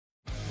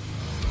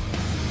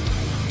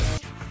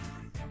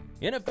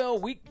NFL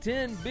Week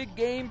 10 big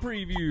game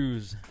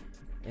previews.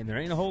 And there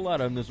ain't a whole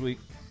lot of them this week.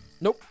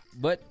 Nope.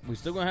 But we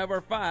still going to have our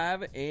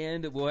 5,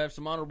 and we'll have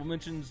some honorable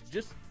mentions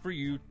just for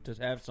you to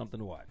have something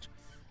to watch.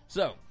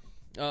 So,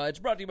 it's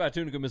brought to you by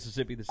Tunica,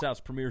 Mississippi, the South's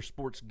premier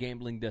sports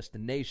gambling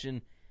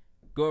destination.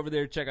 Go over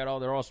there, check out all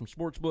their awesome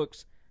sports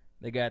books.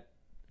 They got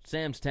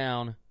Sam's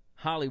Town,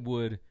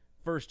 Hollywood,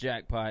 First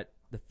Jackpot,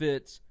 The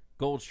Fitz,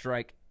 Gold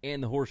Strike,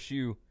 and the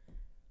Horseshoe.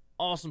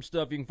 Awesome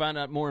stuff. You can find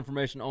out more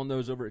information on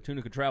those over at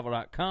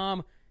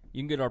tunicatravel.com.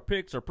 You can get our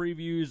picks, our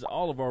previews,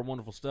 all of our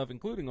wonderful stuff,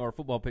 including our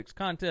football picks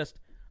contest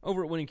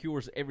over at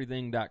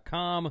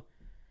winningcureseverything.com.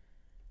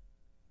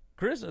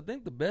 Chris, I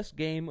think the best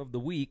game of the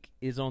week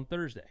is on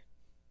Thursday.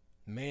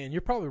 Man,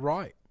 you're probably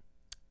right.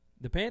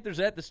 The Panthers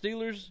at the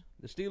Steelers.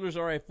 The Steelers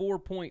are a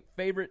 4-point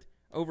favorite.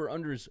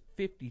 Over-under is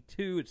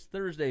 52. It's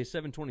Thursday,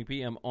 7:20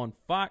 p.m. on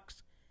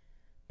Fox.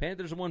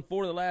 Panthers have won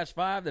 4 of the last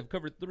 5. They've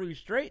covered 3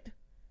 straight.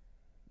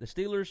 The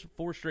Steelers,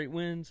 4 straight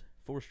wins,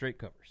 4 straight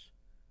covers.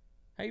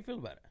 How you feel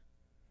about it?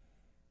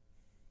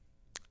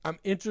 I'm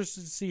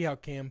interested to see how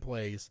Cam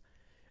plays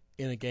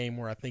in a game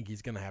where I think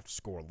he's going to have to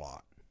score a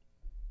lot.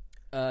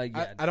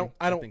 Yeah,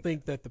 I don't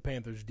think that the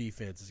Panthers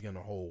defense is going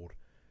to hold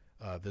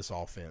this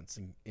offense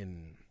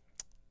in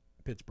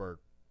Pittsburgh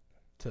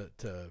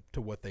to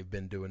what they've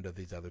been doing to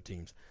these other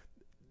teams.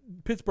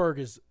 Pittsburgh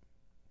is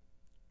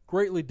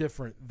greatly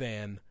different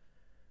than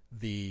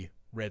the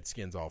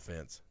Redskins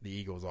offense, the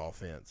Eagles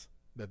offense,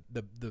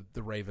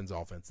 the Ravens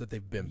offense that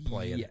they've been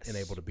playing and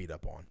able to beat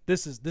up on.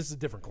 This is a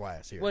different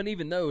class here. Well, and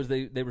even those,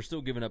 they were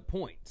still giving up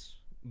points.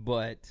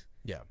 But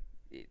yeah,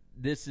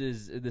 the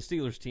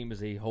Steelers team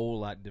is a whole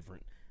lot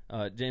different.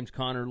 James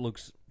Conner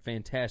looks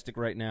fantastic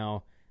right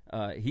now.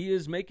 He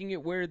is making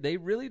it where they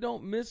really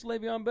don't miss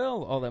Le'Veon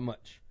Bell all that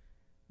much,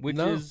 which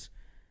is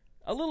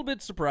a little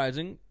bit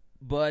surprising.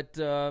 But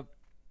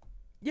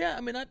yeah,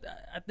 I mean, I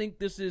think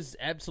this is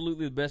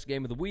absolutely the best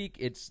game of the week.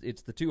 It's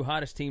the 2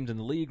 hottest teams in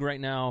the league right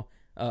now,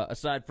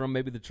 aside from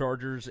maybe the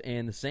Chargers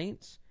and the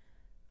Saints.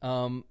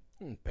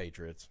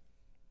 Patriots.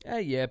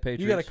 Yeah,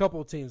 Patriots. You got a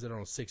couple of teams that are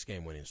on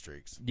 6-game winning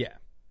streaks. Yeah.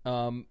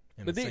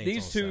 But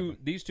these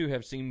two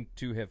have seemed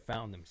to have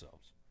found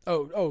themselves.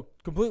 Oh,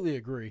 completely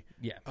agree.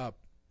 Yeah.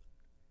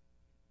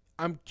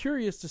 I'm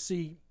curious to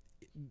see.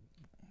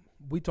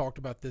 We talked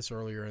about this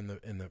earlier in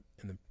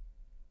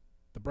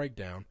the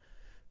breakdown.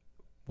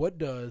 What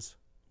does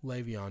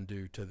Le'Veon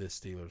do to this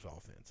Steelers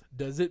offense?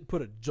 Does it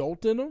put a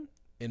jolt in them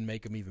and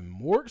make them even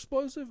more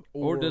explosive,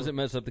 or does it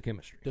mess up the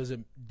chemistry? Does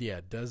it?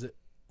 Is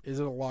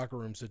it a locker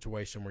room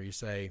situation where you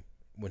say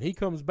when he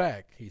comes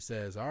back, he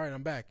says, "All right,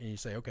 I'm back," and you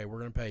say, "Okay, we're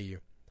going to pay you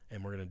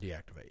and we're going to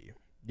deactivate you."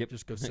 Yep.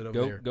 Just go sit over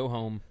there. Go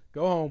home.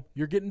 Go home.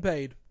 You're getting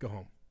paid. Go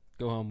home.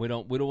 Go home. We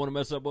don't want to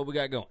mess up what we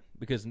got going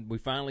because we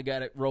finally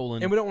got it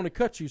rolling. And we don't want to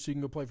cut you so you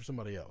can go play for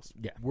somebody else.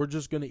 Yeah. We're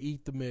just going to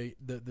eat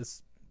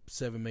this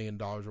 $7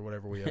 million or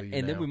whatever we owe you.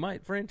 And then we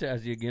might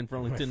franchise you again for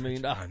only $10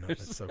 million. I know.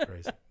 That's so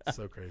crazy. It's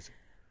so crazy.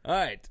 All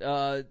right.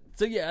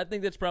 So, yeah, I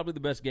think that's probably the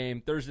best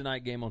game. Thursday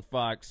night game on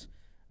Fox.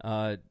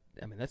 I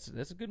mean, that's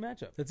a good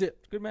matchup. That's it.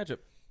 It's a good matchup.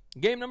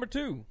 Game number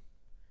 2.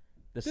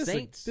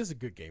 Saints. This is a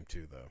good game,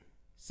 too, though.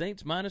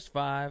 Saints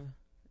 -5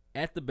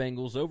 at the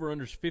Bengals.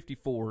 Over-under's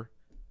 54.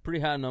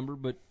 Pretty high number,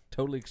 but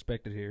totally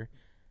expected here.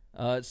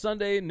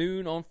 Sunday,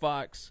 noon on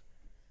Fox.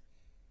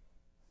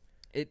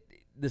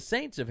 The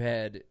Saints have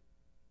had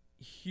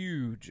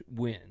huge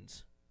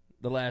wins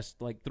the last,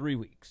 3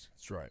 weeks.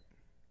 That's right.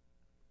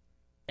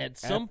 At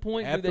some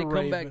point, do they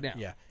come back down?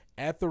 Yeah.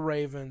 At the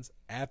Ravens,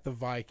 at the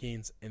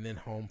Vikings, and then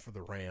home for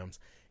the Rams.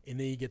 And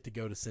then you get to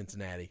go to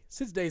Cincinnati.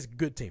 Cincinnati's a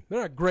good team. They're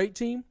not a great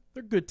team.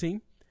 They're a good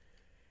team.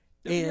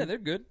 Yeah, they're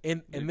good.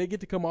 And they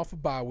get to come off a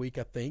bye week,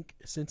 I think.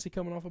 Cincy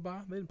coming off a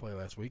bye? They didn't play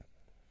last week.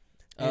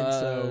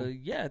 And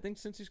yeah, I think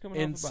Cincy's coming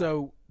off a bye. And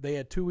so they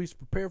had 2 weeks to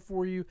prepare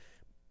for you.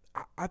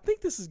 I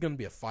think this is going to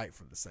be a fight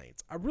for the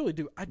Saints. I really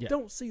do. I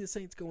don't see the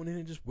Saints going in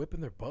and just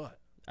whipping their butt.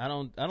 I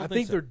don't think so. I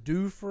think they're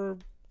due for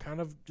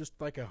kind of just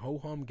like a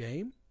ho-hum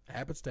game.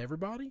 Happens to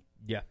everybody.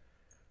 Yeah.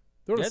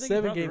 They're on a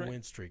 7-game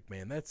win streak,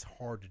 man. That's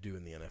hard to do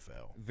in the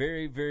NFL.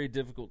 Very, very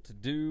difficult to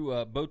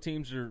do. Both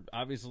teams are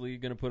obviously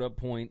going to put up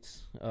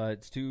points.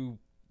 It's too.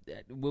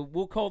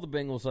 We'll call the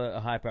Bengals a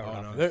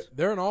high-powered offense.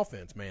 They're an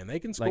offense, man. They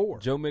can score.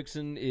 Joe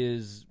Mixon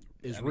is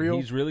real.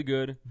 He's really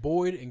good.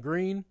 Boyd and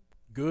Green,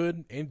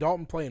 good, and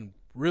Dalton playing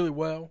really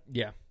well.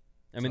 Yeah,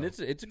 I mean it's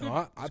a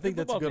good. I think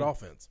that's a good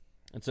offense.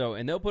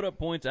 And they'll put up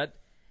points.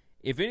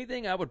 If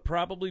anything, I would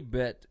probably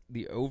bet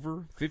the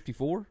over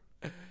 54.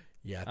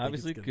 Yeah,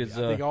 obviously, because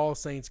I think all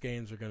Saints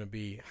games are going to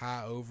be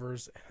high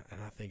overs,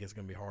 and I think it's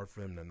going to be hard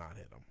for them to not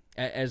hit them.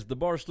 As the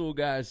Barstool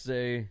guys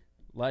say,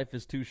 life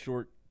is too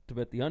short to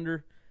bet the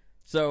under,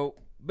 so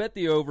bet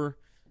the over.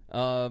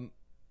 And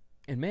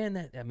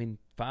man,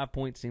 5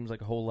 points seems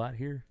like a whole lot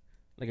here.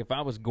 Like if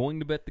I was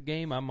going to bet the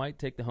game, I might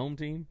take the home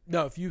team.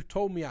 No, if you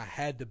told me I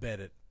had to bet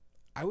it,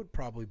 I would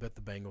probably bet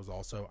the Bengals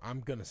also.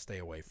 I'm going to stay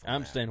away from it.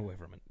 I'm staying away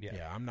from it. Yeah.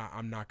 Yeah, I'm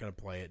not going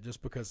to play it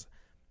just because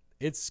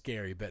it's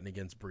scary betting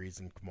against Breeze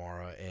and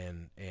Kamara,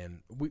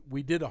 and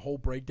we did a whole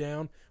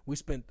breakdown. We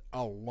spent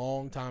a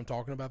long time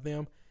talking about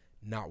them.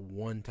 Not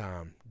one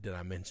time did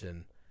I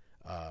mention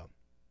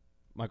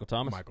Michael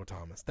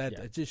Thomas.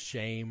 That's just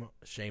shame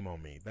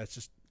on me. That's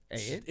just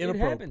it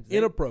inappropriate. happens.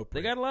 Inappropriate.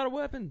 They got a lot of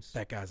weapons.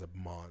 That guy's a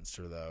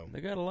monster, though. They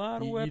got a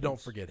lot of weapons. You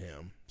don't forget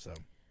him. So,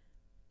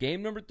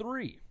 game number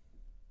 3.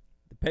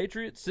 The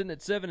Patriots sitting at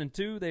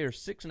 7-2. They are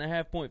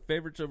 6.5-point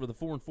favorites over the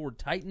 4-4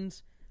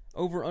 Titans.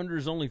 Over/under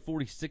is only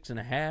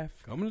 46.5.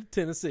 Coming to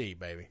Tennessee,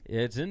 baby.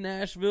 It's in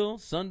Nashville,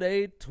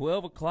 Sunday,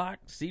 12 o'clock,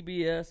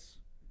 CBS.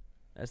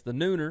 That's the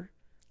nooner.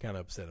 Kind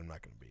of upset I'm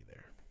not going to be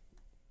there.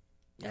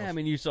 Yeah, I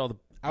mean, you saw the.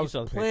 I was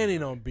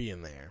planning on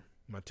being there.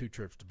 My 2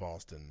 trips to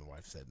Boston, the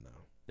wife said no.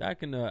 I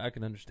can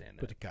understand that.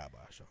 Put the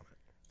kibosh on it.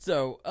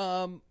 So,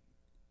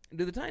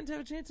 do the Titans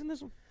have a chance in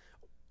this one?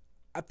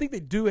 I think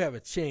they do have a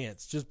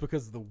chance just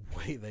because of the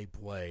way they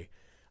play.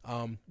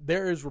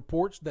 There is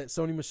reports that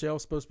Sony Michel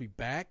is supposed to be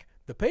back.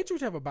 The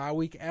Patriots have a bye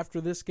week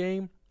after this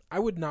game. I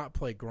would not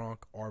play Gronk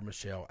or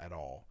Michel at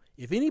all.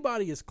 If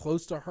anybody is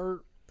close to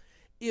hurt,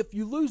 if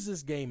you lose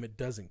this game, it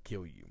doesn't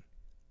kill you.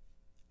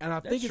 And I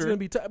think it's going to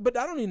be tough. But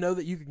I don't even know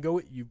that you can go.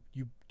 You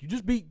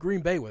just beat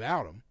Green Bay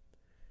without him.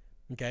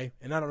 Okay?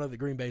 And I don't know that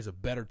Green Bay is a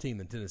better team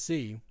than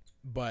Tennessee.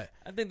 But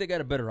I think they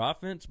got a better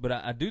offense. But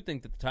I do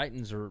think that the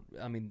Titans are.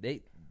 I mean,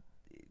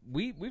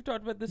 we've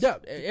talked about this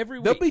every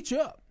week. They'll beat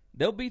you up.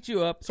 They'll beat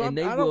you up, so and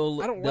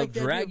they'll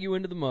drag you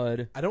into the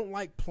mud. I don't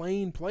like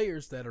playing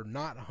players that are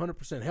not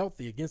 100%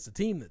 healthy against a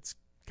team that's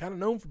kind of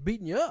known for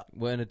beating you up.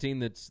 Well, and a team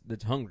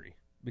that's hungry.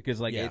 Because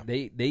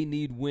they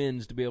need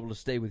wins to be able to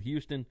stay with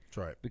Houston. That's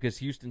right. Because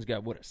Houston's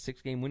got, what, a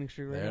 6-game winning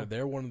streak right now?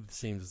 They're one of the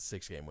teams with a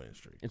 6-game winning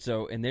streak.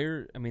 And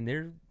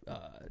they're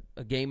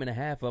a game and a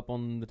half up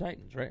on the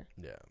Titans, right?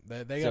 Yeah.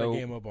 They got a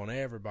game up on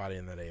everybody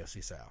in that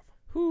AFC South.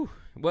 Whew.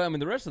 Well, I mean,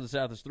 the rest of the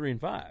South is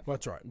 3-5.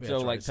 That's right. So,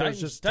 that's Titans,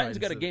 just Titans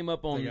got a game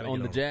up on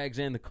the Jags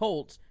and the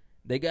Colts.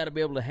 They got to be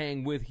able to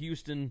hang with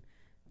Houston.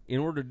 In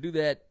order to do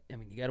that, I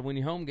mean, you got to win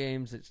your home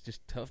games. It's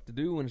just tough to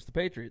do when it's the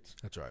Patriots.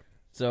 That's right.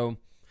 So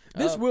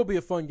this will be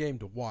a fun game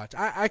to watch.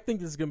 I think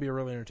this is going to be a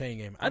really entertaining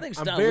game. I think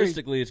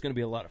stylistically it's going to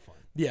be a lot of fun.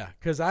 Yeah,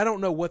 because I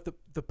don't know what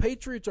the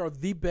Patriots are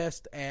the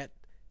best at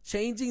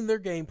changing their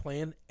game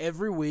plan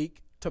every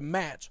week to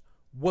match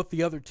what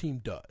the other team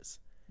does.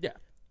 Yeah.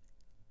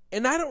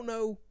 And I don't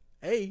know,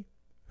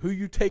 who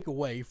you take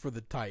away for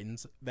the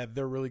Titans, that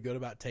they're really good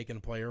about taking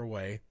a player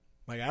away.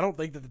 Like, I don't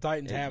think that the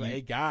Titans have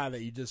a guy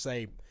that you just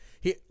say,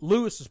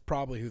 Lewis is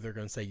probably who they're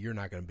going to say, you're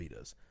not going to beat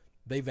us.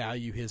 They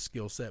value his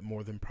skill set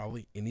more than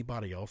probably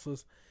anybody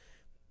else's.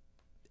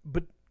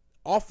 But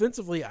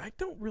offensively, I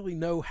don't really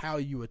know how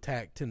you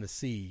attack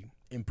Tennessee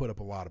and put up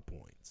a lot of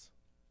points.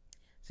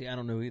 See, I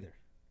don't know either.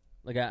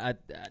 Like I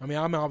mean,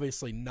 I'm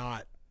obviously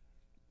not.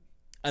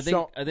 I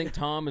think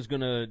Tom is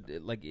gonna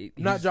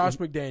not Josh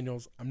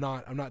McDaniels. I'm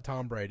not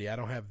Tom Brady. I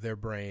don't have their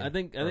brain. I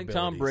think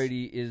Tom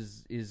Brady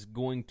is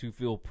going to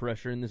feel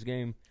pressure in this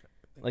game.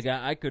 Like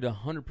I could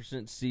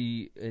 100%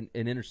 see an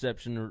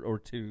interception or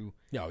two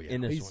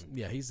in this one.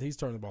 Yeah, he's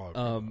turning the ball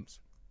over.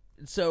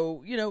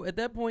 So at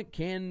that point,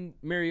 can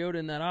Mariota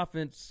in that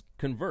offense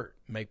convert,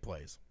 make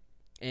plays?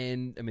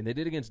 And I mean, they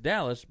did against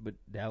Dallas, but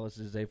Dallas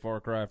is a far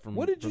cry from.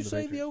 What did you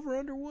say the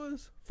over/under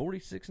was?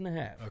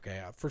 46.5.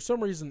 Okay, for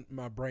some reason,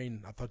 my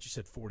brain, I thought you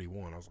said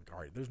 41. I was like, all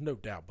right, there's no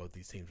doubt both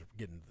these teams are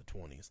getting to the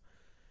 20s.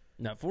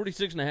 Now,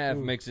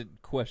 46.5 makes it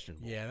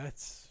questionable. Yeah,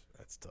 that's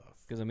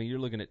tough. Because I mean, you're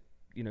looking at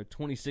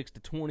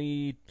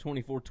 26-20,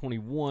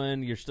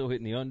 24-21. You're still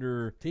hitting the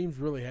under. Teams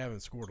really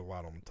haven't scored a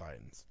lot on the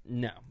Titans.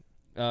 No,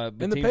 but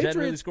teams haven't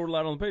really scored a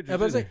lot on the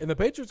Patriots. And the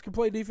Patriots can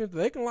play defense.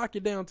 They can lock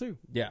you down too.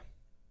 Yeah.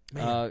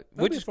 Man,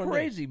 which is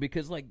crazy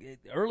because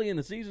early in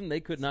the season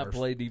they could not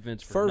play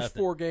defense for first nothing.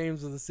 4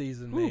 games of the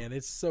season. Man,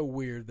 it's so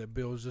weird that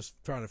Bill's just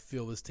trying to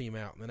fill this team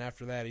out, and then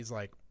after that he's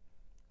like,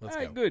 "Let's go."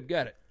 All right, good,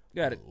 got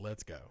it.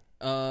 Let's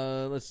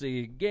go. Let's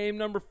see, game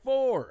number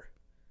 4.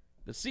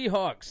 The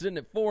Seahawks sitting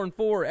at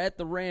 4-4 at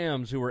the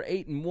Rams, who are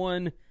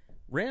 8-1.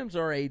 Rams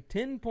are a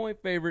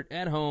 10-point favorite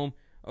at home.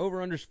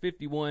 Over/under's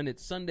 51.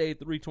 It's Sunday,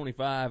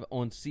 3:25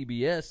 on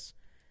CBS.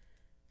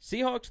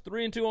 Seahawks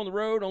 3-2 on the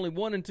road, only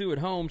 1-2 at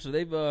home, so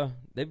they've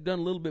done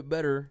a little bit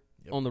better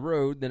on the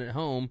road than at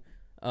home.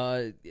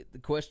 The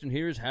question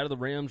here is, how do the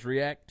Rams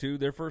react to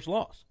their first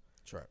loss?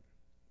 That's right.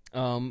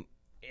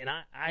 And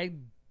I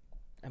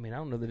mean, I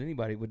don't know that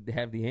anybody would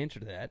have the answer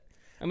to that.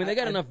 I mean, they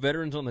got enough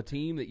veterans on the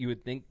team that you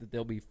would think that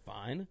they'll be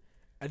fine.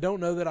 I don't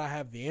know that I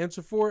have the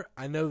answer for it.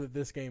 I know that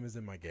this game is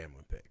in my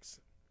gambling picks.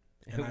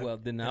 Well,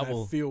 then I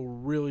feel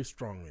really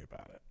strongly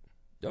about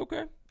it.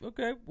 Okay.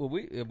 Well,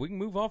 we can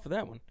move off of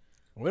that one.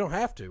 We don't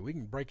have to. We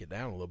can break it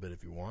down a little bit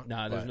if you want.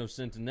 Nah, there's no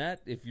sense in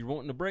that. If you're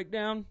wanting to break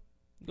down,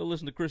 go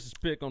listen to Chris's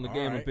pick on the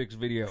Gambling Picks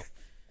video.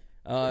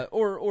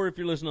 Or if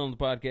you're listening on the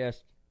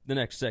podcast, the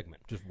next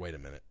segment. Just wait a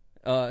minute.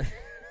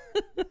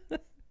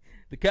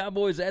 The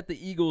Cowboys at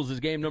the Eagles is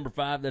game number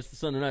 5. That's the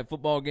Sunday night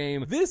football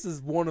game. This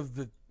is one of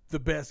the the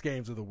best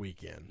games of the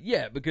weekend.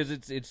 Yeah, because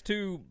it's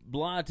two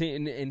blah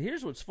team, and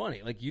here's what's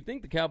funny. Like, you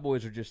think the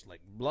Cowboys are just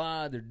like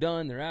blah, they're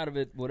done, they're out of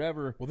it,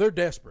 whatever. Well, they're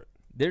desperate.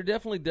 They're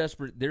definitely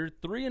desperate. They're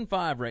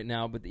 3-5 right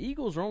now, but the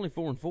Eagles are only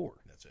 4-4.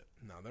 That's it.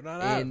 No, they're not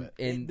out of it.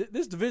 And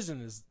this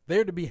division is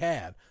there to be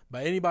had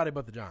by anybody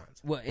but the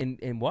Giants. Well,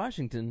 in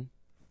Washington,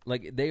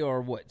 like, they are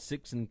what,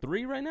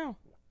 6-3 right now?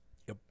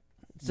 Yep.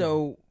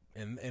 So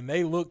and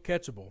they look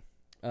catchable.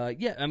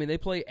 Yeah, I mean, they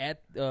play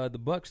at the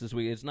Bucs this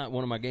week. It's not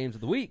one of my games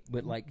of the week,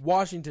 but like,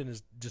 Washington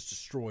is just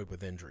destroyed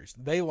with injuries.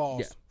 They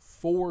lost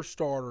 4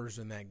 starters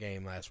in that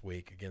game last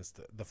week against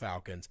the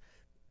Falcons.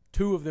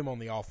 2 of them on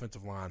the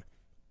offensive line.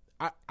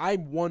 I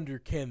wonder,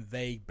 can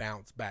they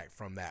bounce back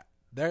from that?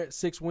 They're at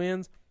 6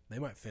 wins. They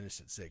might finish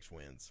at 6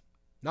 wins.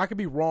 Now, I could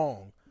be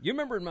wrong. You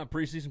remember in my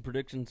preseason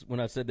predictions when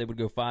I said they would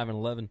go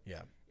 5-11?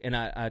 Yeah. And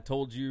I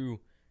told you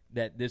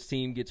that this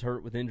team gets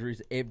hurt with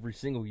injuries every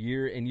single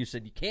year, and you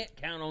said you can't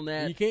count on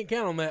that. You can't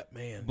count on that,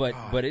 man.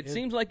 But it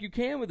seems like you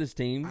can with this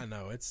team. I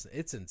know, it's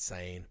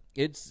insane.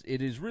 It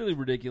is really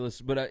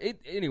ridiculous. But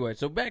anyway,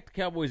 so back to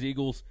Cowboys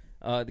Eagles.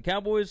 The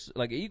Cowboys,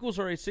 like, Eagles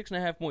are a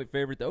 6.5-point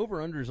favorite. The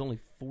over/under is only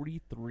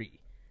 43.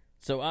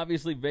 So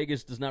obviously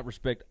Vegas does not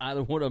respect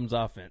either one of them's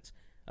offense.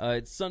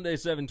 It's Sunday,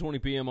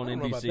 7:20 p.m. on I don't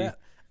know NBC. about that.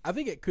 I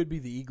think it could be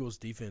the Eagles'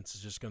 defense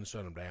is just going to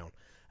shut them down.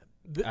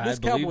 I This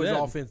believe Cowboys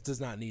that. offense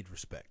does not need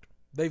respect.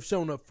 They've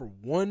shown up for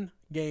one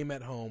game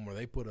at home where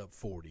they put up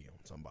 40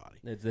 on somebody.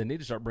 They need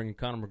to start bringing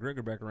Conor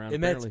McGregor back around.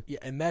 And apparently,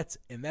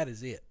 that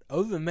is it.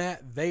 Other than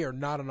that, they are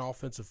not an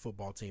offensive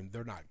football team.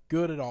 They're not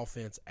good at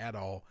offense at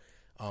all.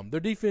 Their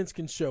defense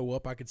can show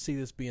up. I could see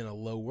this being a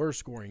lower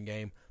scoring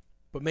game.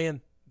 But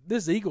man,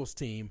 this Eagles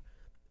team,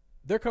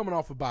 they're coming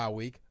off a bye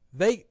week.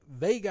 They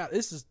got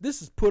this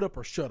is put up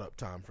or shut up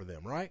time for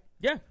them, right?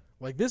 yeah.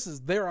 Like, this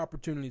is their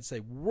opportunity to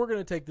say, we're going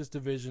to take this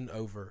division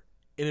over.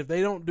 And if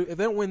they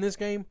don't win this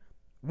game,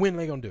 when are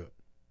they going to do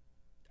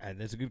it?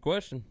 That's a good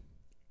question.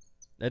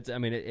 At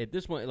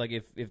this point, like,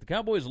 if the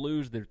Cowboys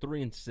lose, they're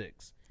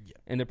 3-6,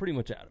 and they're pretty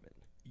much out of it.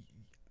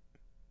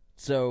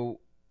 So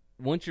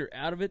once you're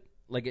out of it,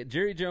 like,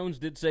 Jerry Jones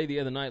did say the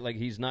other night, like,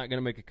 he's not going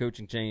to make a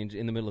coaching change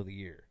in the middle of the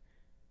year.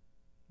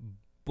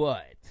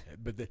 But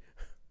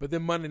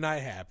then Monday night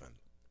happened.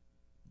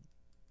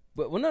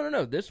 But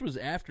no. This was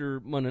after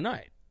Monday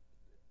night.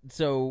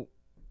 So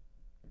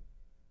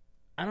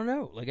I don't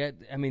know. Like,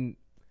 I mean,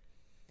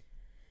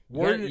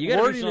 wording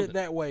do it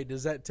that way,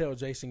 does that tell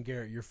Jason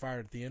Garrett you're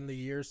fired at the end of the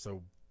year?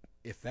 So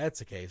if that's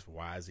the case,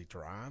 why is he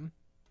trying?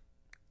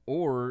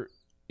 Or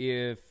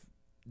if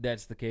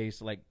that's the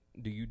case, like,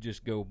 do you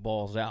just go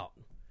balls out?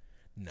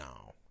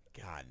 No.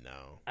 God,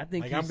 no. I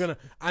think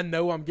I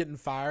know I'm getting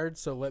fired,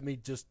 so let me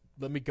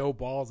go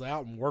balls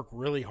out and work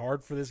really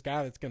hard for this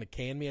guy that's going to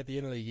can me at the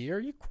end of the year.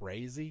 Are you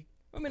crazy?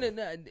 I mean,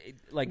 they're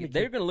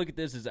going to look at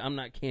this as, I'm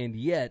not canned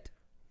yet.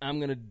 I'm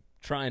going to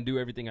try and do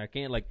everything I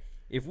can. Like,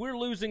 if we're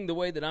losing the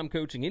way that I'm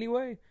coaching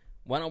anyway,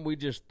 why don't we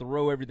just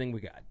throw everything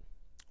we got?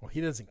 Well, he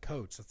doesn't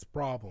coach. That's the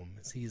problem.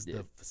 He's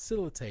the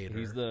facilitator.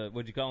 He's the,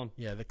 what'd you call him?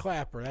 Yeah, the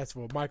clapper. That's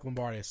what Mike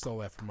Lombardi. I stole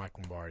that from Mike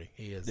Lombardi.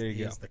 He is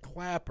the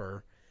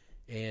clapper,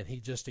 and he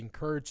just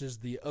encourages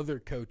the other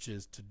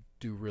coaches to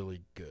do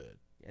really good.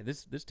 Yeah,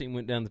 this team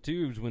went down the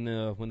tubes when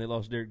they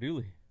lost Derek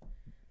Dooley.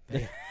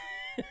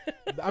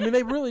 I mean,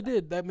 they really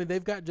did. I mean,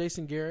 they've got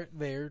Jason Garrett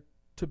there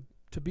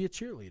to be a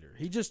cheerleader.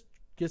 He just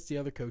gets the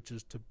other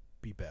coaches to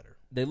be better.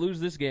 They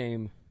lose this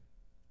game,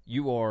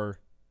 you are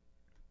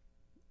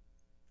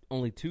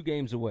only 2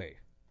 games away.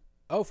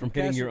 Oh, from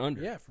hitting your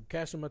under. Yeah, from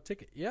cashing my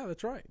ticket. Yeah,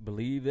 that's right.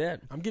 Believe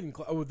that. I'm getting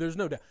there's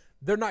no doubt.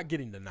 They're not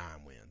getting to 9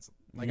 wins.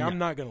 Like, no. I'm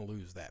not going to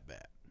lose that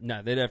bad.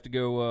 No, they'd have to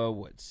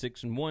go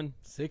 6-1.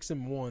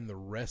 6-1 the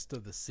rest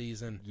of the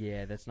season.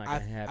 Yeah, that's not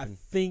going to happen.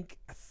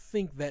 I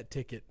think that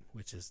ticket,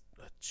 which is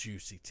a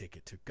juicy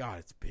ticket too. God,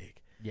 it's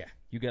big. Yeah,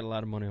 you got a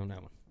lot of money on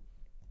that one.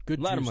 Good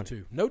a lot juice of money.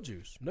 Too. No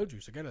juice.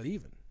 I got it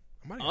even.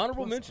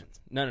 Honorable mentions.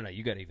 No,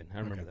 you got even. I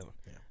remember that one.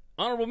 Yeah.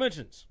 Honorable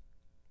mentions.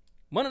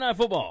 Monday Night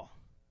Football.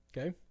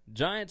 Okay.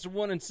 Giants are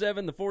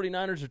 1-7. The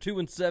 49ers are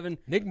 2-7.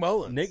 Nick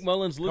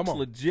Mullins looks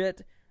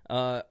legit.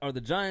 Are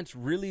the Giants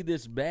really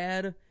this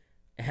bad?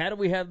 How do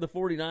we have the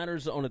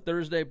 49ers on a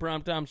Thursday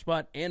primetime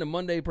spot and a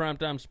Monday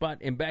primetime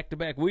spot in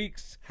back-to-back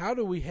weeks? How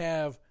do we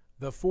have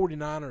the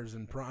 49ers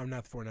in prime,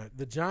 not the 49ers,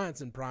 the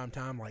Giants in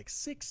primetime like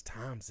 6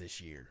 times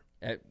this year?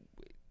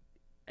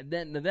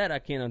 That I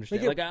can't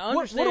understand. Like, I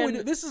understand. What do we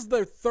do? This is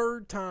their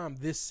 3rd time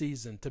this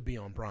season to be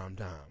on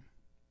primetime.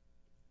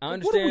 I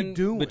understand what are we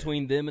doing?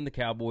 Between them and the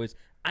Cowboys.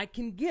 I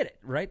can get it,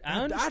 right?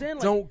 I understand.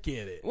 I don't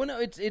get it. Well, no,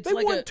 it's they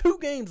like won 2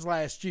 games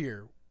last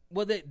year.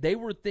 Well, they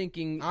were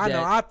thinking. I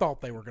know. I thought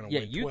they were going to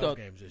win 12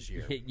 games this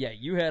year. Yeah,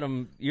 you had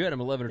them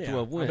 11 or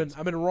 12 wins.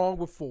 I've been wrong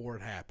before.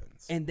 It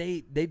happens. And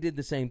they did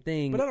the same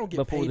thing. But I don't get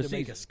before paid the to season.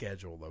 make a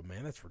schedule, though,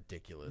 man. That's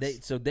ridiculous.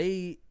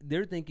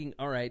 They're thinking,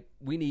 all right,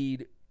 we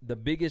need the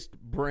biggest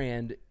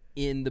brand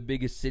in the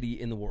biggest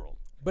city in the world.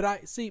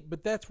 But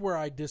that's where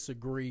I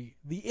disagree.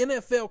 The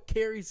NFL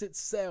carries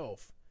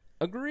itself.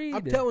 Agreed.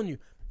 I'm telling you,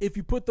 if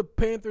you put the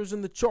Panthers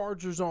and the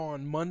Chargers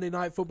on Monday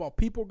Night Football,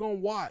 people are going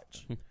to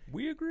watch.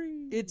 We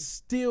agree. It's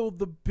still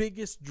the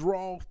biggest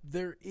draw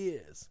there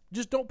is.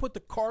 Just don't put the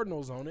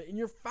Cardinals on it, and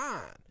you're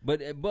fine.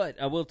 But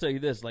I will tell you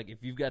this: like,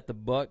 if you've got the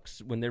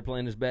Bucks when they're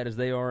playing as bad as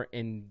they are,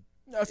 and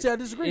I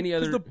disagree.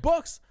 Because the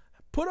Bucks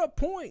put up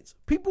points,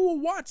 people will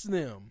watch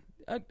them.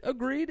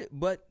 Agreed.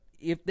 But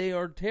if they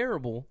are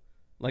terrible,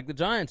 like the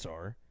Giants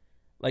are,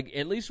 like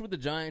at least with the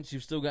Giants,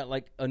 you've still got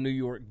like a New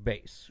York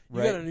base.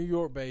 Right? You got a New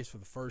York base for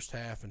the first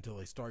half until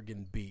they start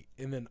getting beat,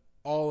 and then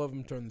all of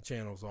them turn the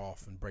channels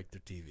off and break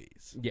their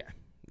TVs. Yeah,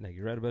 no,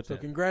 you're right about that.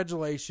 So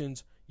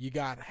congratulations, you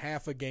got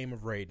half a game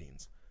of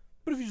ratings.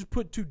 But if you just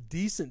put two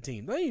decent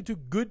teams, not even two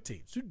good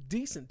teams, two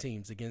decent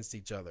teams against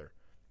each other,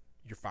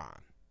 you're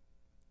fine.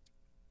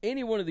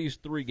 Any one of these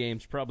three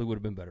games probably would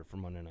have been better for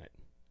Monday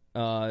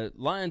night.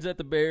 Lions at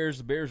the Bears.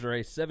 The Bears are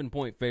a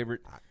 7-point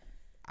favorite.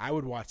 I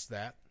would watch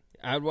that.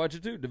 I would watch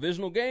it too.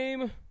 Divisional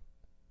game.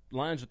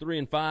 Lions are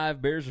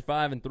 3-5. Bears are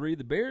 5-3.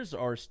 The Bears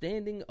are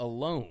standing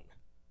alone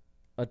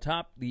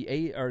atop the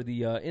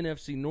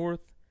NFC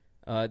North.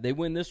 They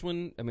win this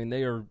one. I mean,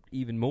 they are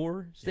even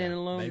more standing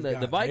alone.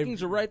 The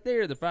Vikings are right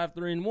there. They're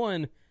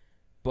 5-3-1.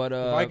 But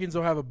the Vikings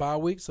will have a bye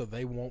week, so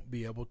they won't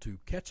be able to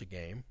catch a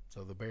game.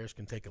 So the Bears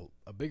can take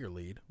a bigger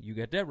lead. You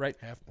got that right.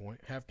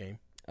 Half game.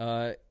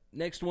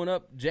 Next one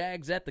up,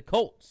 Jags at the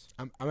Colts.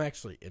 I'm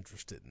actually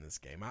interested in this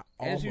game.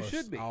 As you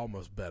should be. I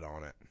almost bet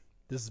on it.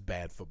 This is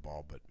bad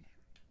football, but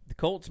the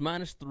Colts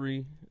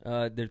 -3.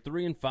 They're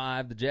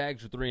 3-5. The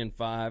Jags are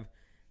 3-5.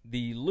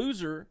 The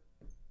loser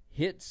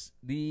hits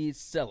the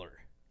cellar.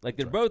 Like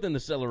they're both in the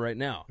cellar right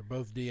now. They're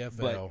both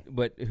DFL.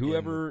 But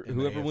whoever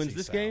in wins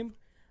this South. game,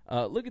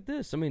 look at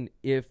this. I mean,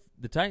 if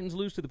the Titans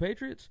lose to the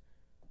Patriots,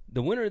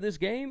 the winner of this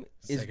game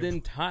is then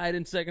tied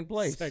in second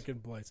place.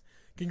 Second place.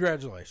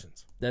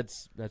 Congratulations.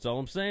 That's all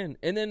I'm saying.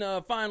 And then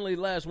finally,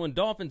 last one,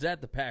 Dolphins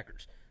at the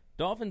Packers.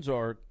 Dolphins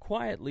are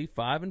quietly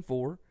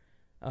 5-4.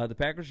 The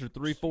Packers are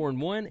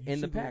 3-4-1,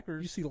 and the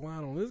Packers. You see the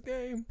line on this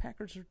game?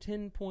 Packers are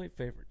 10-point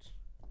favorites.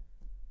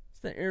 It's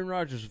the Aaron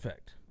Rodgers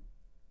effect.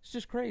 It's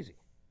just crazy.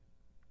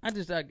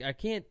 I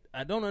can't.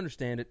 I don't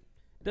understand it.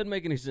 It doesn't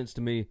make any sense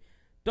to me.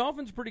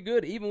 Dolphins are pretty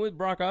good, even with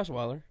Brock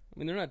Osweiler. I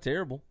mean, they're not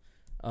terrible.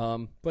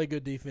 Play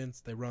good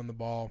defense. They run the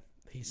ball.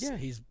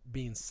 He's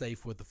being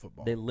safe with the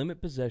football. They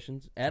limit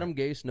possessions. Adam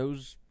Gase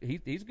knows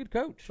he's a good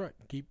coach. That's right.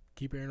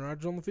 Keep Aaron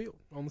Rodgers on the field,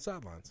 on the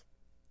sidelines.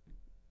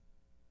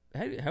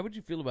 How would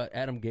you feel about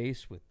Adam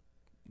Gase with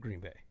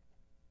Green Bay?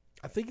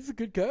 I think he's a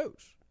good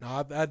coach.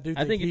 No, I do.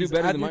 I think he'd do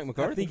better than Mike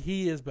McCarthy. I think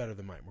he is better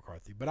than Mike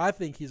McCarthy, but I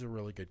think he's a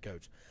really good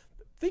coach.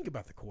 Think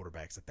about the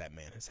quarterbacks that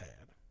man has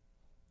had.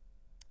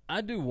 I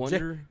do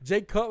wonder.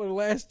 Jay Cutler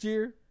last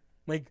year,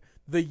 like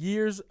the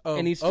years of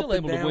and he's still up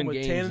able and to win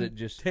with games that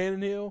just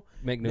Tannehill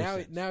make no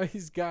sense. Now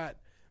he's got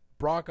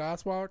Brock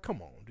Osweiler.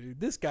 Come on, dude.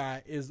 This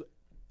guy is,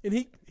 and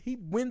he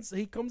wins.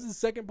 He comes in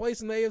second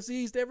place in the AFC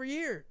East every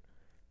year.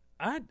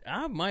 I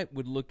might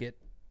put a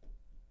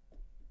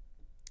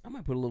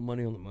little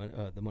money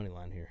on the money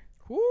line here.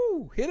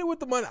 Woo! Hit it with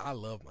the money. I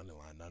love money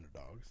line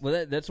underdogs.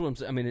 Well, that's what I'm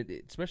saying. I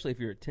mean, especially if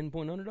you're a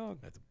 10-point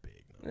underdog. That's a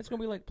big number. That's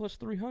gonna be like plus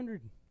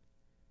 300.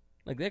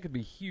 Like that could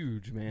be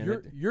huge,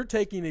 man. You're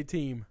taking a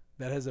team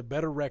that has a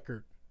better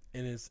record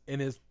and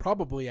is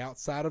probably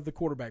outside of the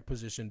quarterback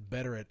position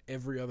better at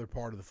every other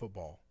part of the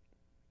football.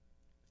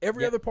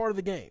 Every other part of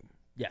the game.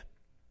 Yeah,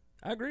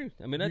 I agree.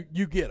 I mean,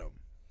 you get them.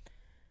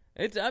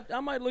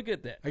 I might look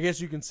at that. I guess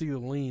you can see the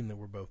lean that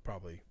we're both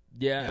probably.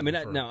 Yeah, I mean,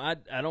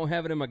 I don't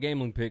have it in my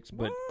gambling picks,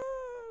 but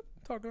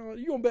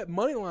you gonna bet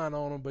money line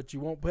on them, but you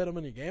won't bet them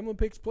in your gambling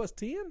picks plus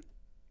 10?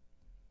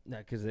 No,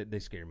 because they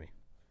scare me.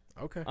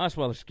 Okay,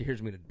 Osweiler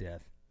scares me to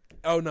death.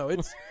 Oh no,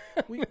 it's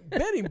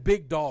betting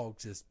big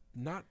dogs is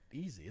not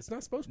easy. It's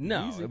not supposed to be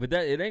easy. No, but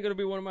it ain't gonna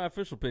be one of my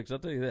official picks. I'll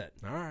tell you that.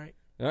 All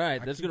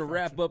right, that's gonna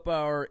wrap up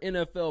our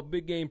NFL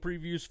big game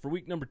previews for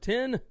week number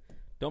 10.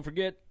 Don't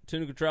forget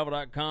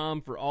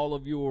tunicatravel.com for all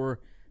of your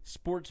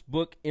sports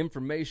book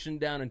information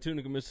down in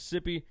Tunica,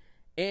 Mississippi,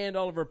 and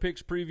all of our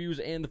picks previews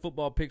and the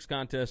football picks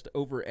contest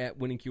over at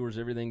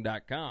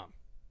winningcureseverything.com.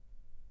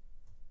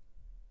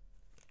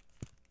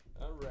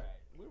 All right.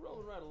 We're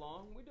rolling right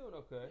along. We're doing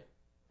okay.